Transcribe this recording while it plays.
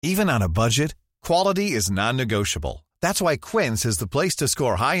Even on a budget, quality is non-negotiable. That's why Quince is the place to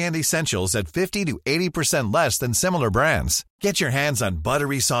score high-end essentials at 50 to 80% less than similar brands. Get your hands on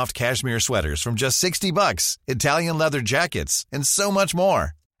buttery soft cashmere sweaters from just $60, Italian leather jackets, and so much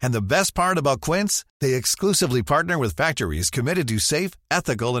more. And the best part about Quince, they exclusively partner with factories committed to safe,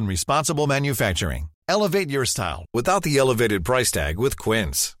 ethical, and responsible manufacturing. Elevate your style without the elevated price tag with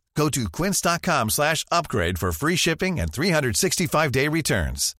Quince. Go to quince.com/upgrade for free shipping and 365-day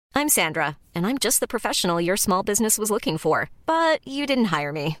returns. I'm Sandra, and I'm just the professional your small business was looking for. But you didn't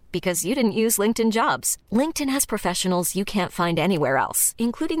hire me because you didn't use LinkedIn Jobs. LinkedIn has professionals you can't find anywhere else,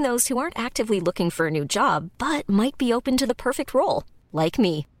 including those who aren't actively looking for a new job, but might be open to the perfect role, like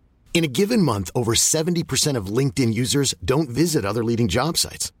me. In a given month, over 70% of LinkedIn users don't visit other leading job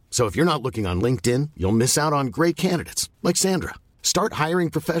sites. So if you're not looking on LinkedIn, you'll miss out on great candidates like Sandra. Start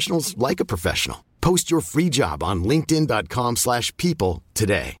hiring professionals like a professional. Post your free job on linkedin.com/people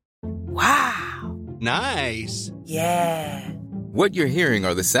today. Wow. Nice. Yeah. What you're hearing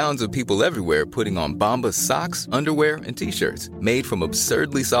are the sounds of people everywhere putting on Bombas socks, underwear, and T-shirts made from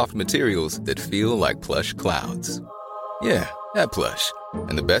absurdly soft materials that feel like plush clouds. Yeah, that plush.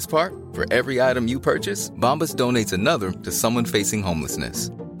 And the best part? For every item you purchase, Bombas donates another to someone facing homelessness.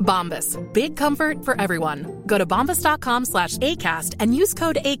 Bombas. Big comfort for everyone. Go to bombas.com/ACAST and use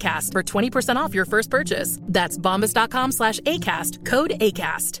code ACAST for 20% off your first purchase. That's bombas.com/ACAST. Code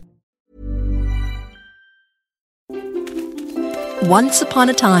ACAST. Once upon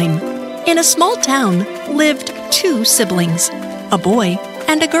a time, in a small town, lived two siblings, a boy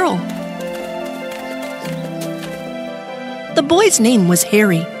and a girl. The boy's name was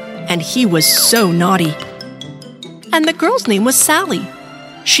Harry, and he was so naughty. And the girl's name was Sally.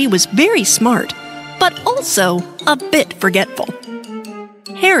 She was very smart, but also a bit forgetful.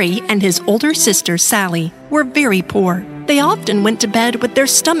 Harry and his older sister, Sally, were very poor. They often went to bed with their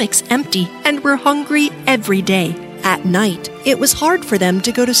stomachs empty and were hungry every day. At night, it was hard for them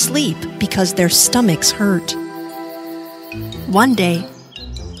to go to sleep because their stomachs hurt. One day,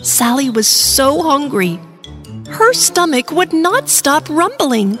 Sally was so hungry, her stomach would not stop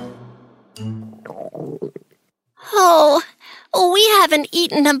rumbling. Oh, we haven't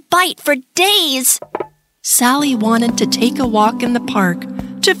eaten a bite for days. Sally wanted to take a walk in the park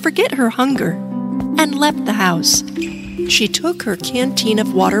to forget her hunger and left the house. She took her canteen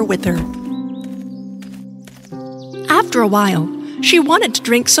of water with her. After a while, she wanted to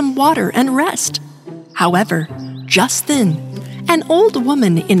drink some water and rest. However, just then, an old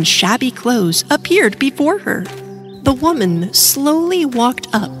woman in shabby clothes appeared before her. The woman slowly walked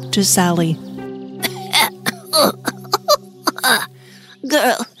up to Sally.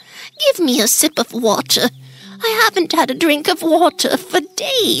 Girl, give me a sip of water. I haven't had a drink of water for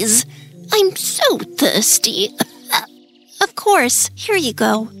days. I'm so thirsty. Of course, here you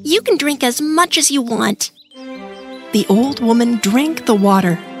go. You can drink as much as you want. The old woman drank the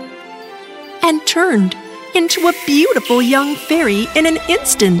water and turned into a beautiful young fairy in an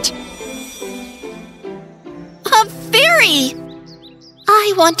instant. A fairy!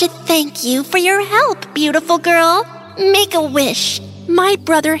 I want to thank you for your help, beautiful girl. Make a wish. My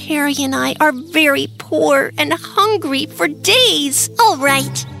brother Harry and I are very poor and hungry for days. All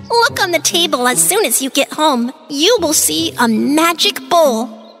right, look on the table as soon as you get home. You will see a magic bowl.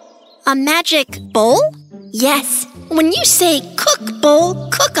 A magic bowl? Yes. When you say cook bowl,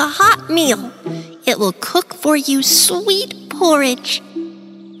 cook a hot meal. It will cook for you sweet porridge.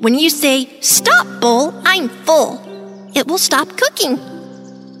 When you say stop bowl, I'm full. It will stop cooking.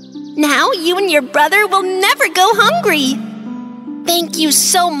 Now you and your brother will never go hungry. Thank you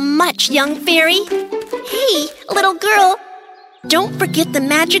so much, young fairy. Hey, little girl, don't forget the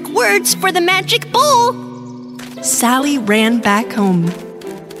magic words for the magic bowl. Sally ran back home.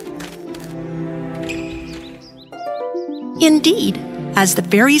 Indeed, as the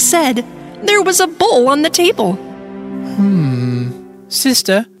fairy said, there was a bowl on the table.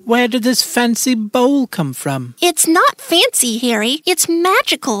 Sister, where did this fancy bowl come from? It's not fancy, Harry. It's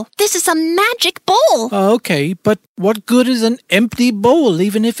magical. This is a magic bowl. Okay, but what good is an empty bowl,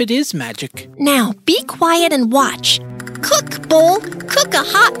 even if it is magic? Now, be quiet and watch. Cook, bowl, cook a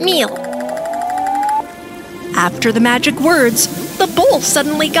hot meal. After the magic words, the bowl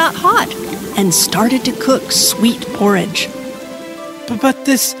suddenly got hot and started to cook sweet porridge. But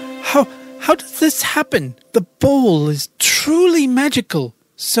this... How does this happen? The bowl is truly magical,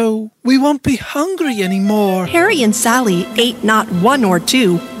 so we won't be hungry anymore. Harry and Sally ate not 1 or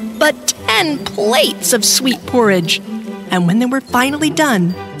 2, but 10 plates of sweet porridge. And when they were finally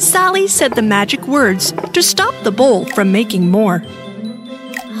done, Sally said the magic words to stop the bowl from making more.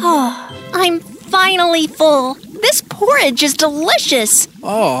 Oh, I'm finally full. This porridge is delicious.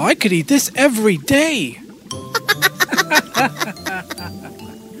 Oh, I could eat this every day.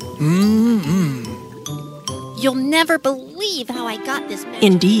 You'll never believe how I got this magic.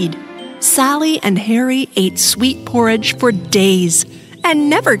 Indeed, Sally and Harry ate sweet porridge for days and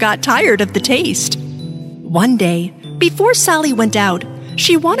never got tired of the taste. One day, before Sally went out,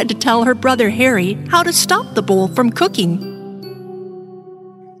 she wanted to tell her brother Harry how to stop the bowl from cooking.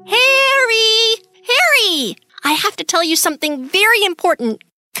 Harry! Harry! I have to tell you something very important.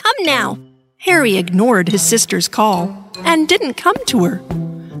 Come now. Harry ignored his sister's call and didn't come to her,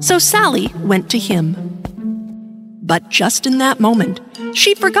 so Sally went to him. But just in that moment,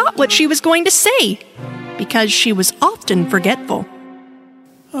 she forgot what she was going to say, because she was often forgetful.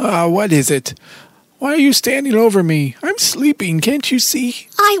 What is it? Why are you standing over me? I'm sleeping, can't you see?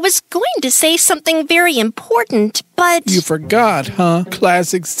 I was going to say something very important, but... You forgot, huh?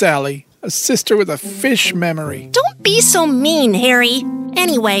 Classic Sally. A sister with a fish memory. Don't be so mean, Harry.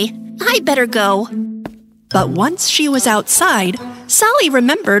 Anyway, I better go. But once she was outside, Sally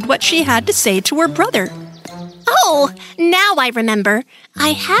remembered what she had to say to her brother. Oh, now I remember. I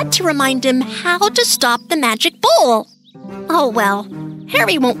had to remind him how to stop the magic bowl. Oh, well,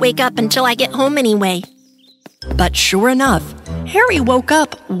 Harry won't wake up until I get home anyway. But sure enough, Harry woke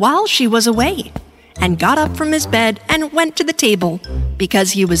up while she was away and got up from his bed and went to the table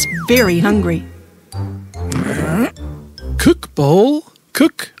because he was very hungry. Cook, bowl.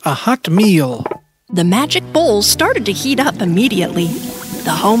 Cook a hot meal. The magic bowl started to heat up immediately.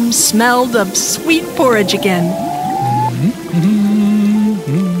 The home smelled of sweet porridge again.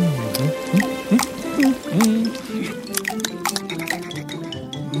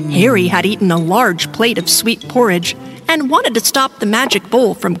 Harry had eaten a large plate of sweet porridge and wanted to stop the magic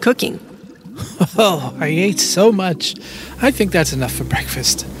bowl from cooking. Oh, I ate so much. I think that's enough for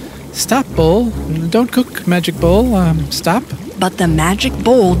breakfast. Stop, bowl. Don't cook, magic bowl. Stop. But the magic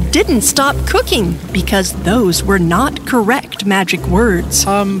bowl didn't stop cooking because those were not correct magic words.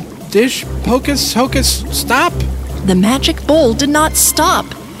 Dish, hocus, hocus, stop. The magic bowl did not stop.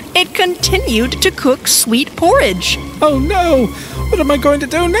 It continued to cook sweet porridge. Oh no! What am I going to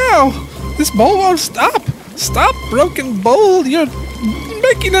do now? This bowl won't stop. Stop, broken bowl. You're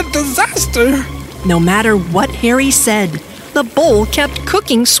making a disaster. No matter what Harry said, the bowl kept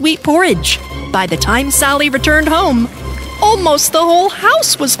cooking sweet porridge. By the time Sally returned home, almost the whole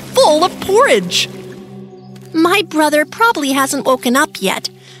house was full of porridge. My brother probably hasn't woken up yet,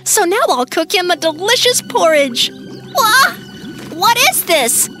 so now I'll cook him a delicious porridge. What is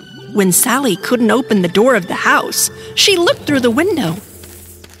this? When Sally couldn't open the door of the house, she looked through the window.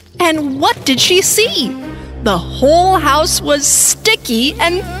 And what did she see? The whole house was sticky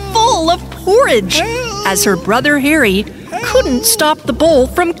and full of porridge, as her brother Harry couldn't stop the bowl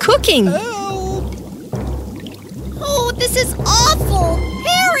from cooking. Oh, this is awful!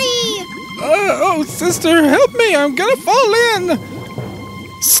 Harry! Sister, help me! I'm gonna fall in!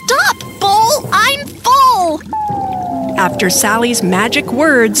 Stop, bowl! I'm full! After Sally's magic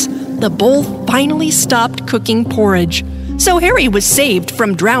words, the bowl finally stopped cooking porridge, so Harry was saved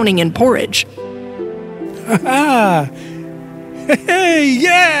from drowning in porridge. Ha-ha! Hey,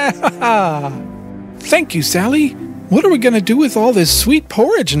 yeah! Thank you, Sally. What are we gonna do with all this sweet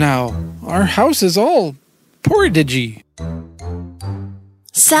porridge now? Our house is all porridgey.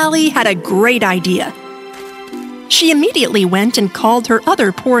 Sally had a great idea. She immediately went and called her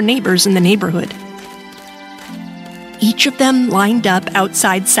other poor neighbors in the neighborhood. Each of them lined up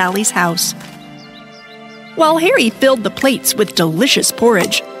outside Sally's house. While Harry filled the plates with delicious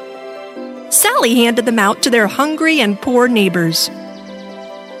porridge, Sally handed them out to their hungry and poor neighbors.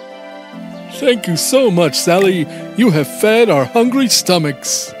 Thank you so much, Sally. You have fed our hungry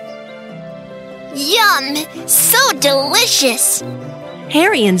stomachs. Yum! So delicious!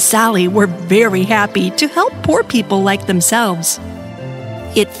 Harry and Sally were very happy to help poor people like themselves.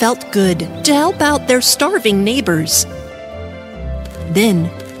 It felt good to help out their starving neighbors. Then,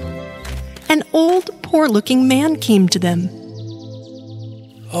 an old, poor-looking man came to them.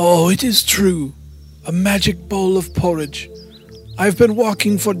 Oh, it is true. A magic bowl of porridge. I've been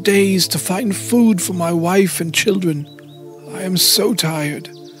walking for days to find food for my wife and children. I am so tired.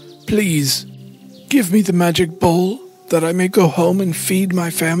 Please, give me the magic bowl that I may go home and feed my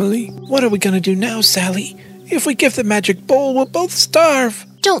family. What are we going to do now, Sally? If we give the magic bowl, we'll both starve.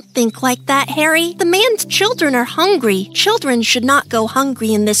 Don't think like that, Harry. The man's children are hungry. Children should not go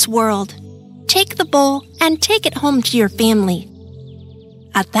hungry in this world. Take the bowl and take it home to your family.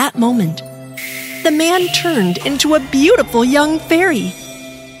 At that moment, the man turned into a beautiful young fairy.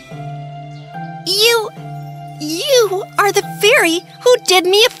 You are the fairy who did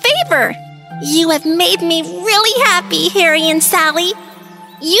me a favor. You have made me really happy, Harry and Sally.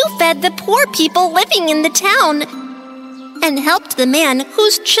 You fed the poor people living in the town and helped the man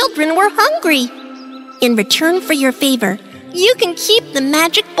whose children were hungry. In return for your favor, you can keep the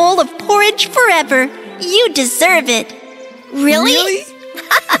magic bowl of porridge forever. You deserve it. Really?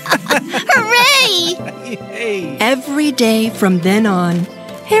 Hooray! Hey. Every day from then on,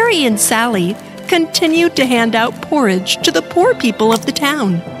 Harry and Sally continued to hand out porridge to the poor people of the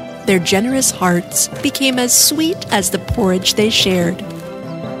town. Their generous hearts became as sweet as the porridge they shared.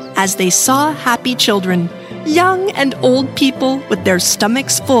 As they saw happy children, young and old people with their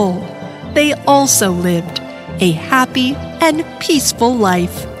stomachs full, they also lived a happy and peaceful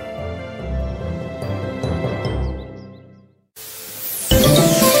life.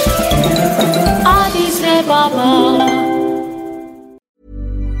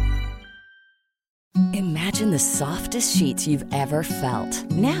 Imagine the softest sheets you've ever felt.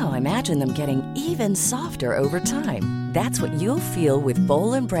 Now imagine them getting even softer over time. That's what you'll feel with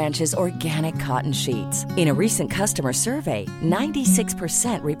Boll & Branch's organic cotton sheets. In a recent customer survey,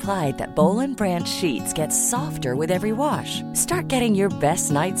 96% replied that Boll & Branch sheets get softer with every wash. Start getting your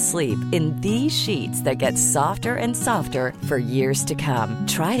best night's sleep in these sheets that get softer and softer for years to come.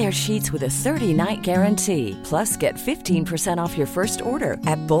 Try their sheets with a 30-night guarantee. Plus, get 15% off your first order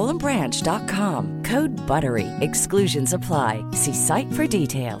at bollandbranch.com. Code BUTTERY. Exclusions apply. See site for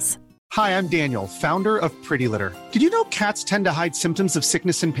details. Hi, I'm Daniel, founder of Pretty Litter. Did you know cats tend to hide symptoms of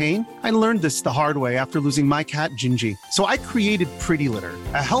sickness and pain? I learned this the hard way after losing my cat, Gingy. So I created Pretty Litter,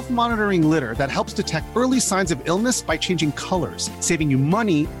 a health monitoring litter that helps detect early signs of illness by changing colors, saving you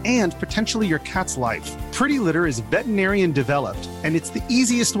money and potentially your cat's life. Pretty Litter is veterinarian developed, and it's the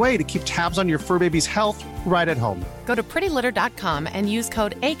easiest way to keep tabs on your fur baby's health right at home. Go to prettylitter.com and use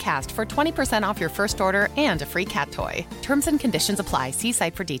code ACAST for 20% off your first order and a free cat toy. Terms and conditions apply. See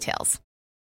site for details.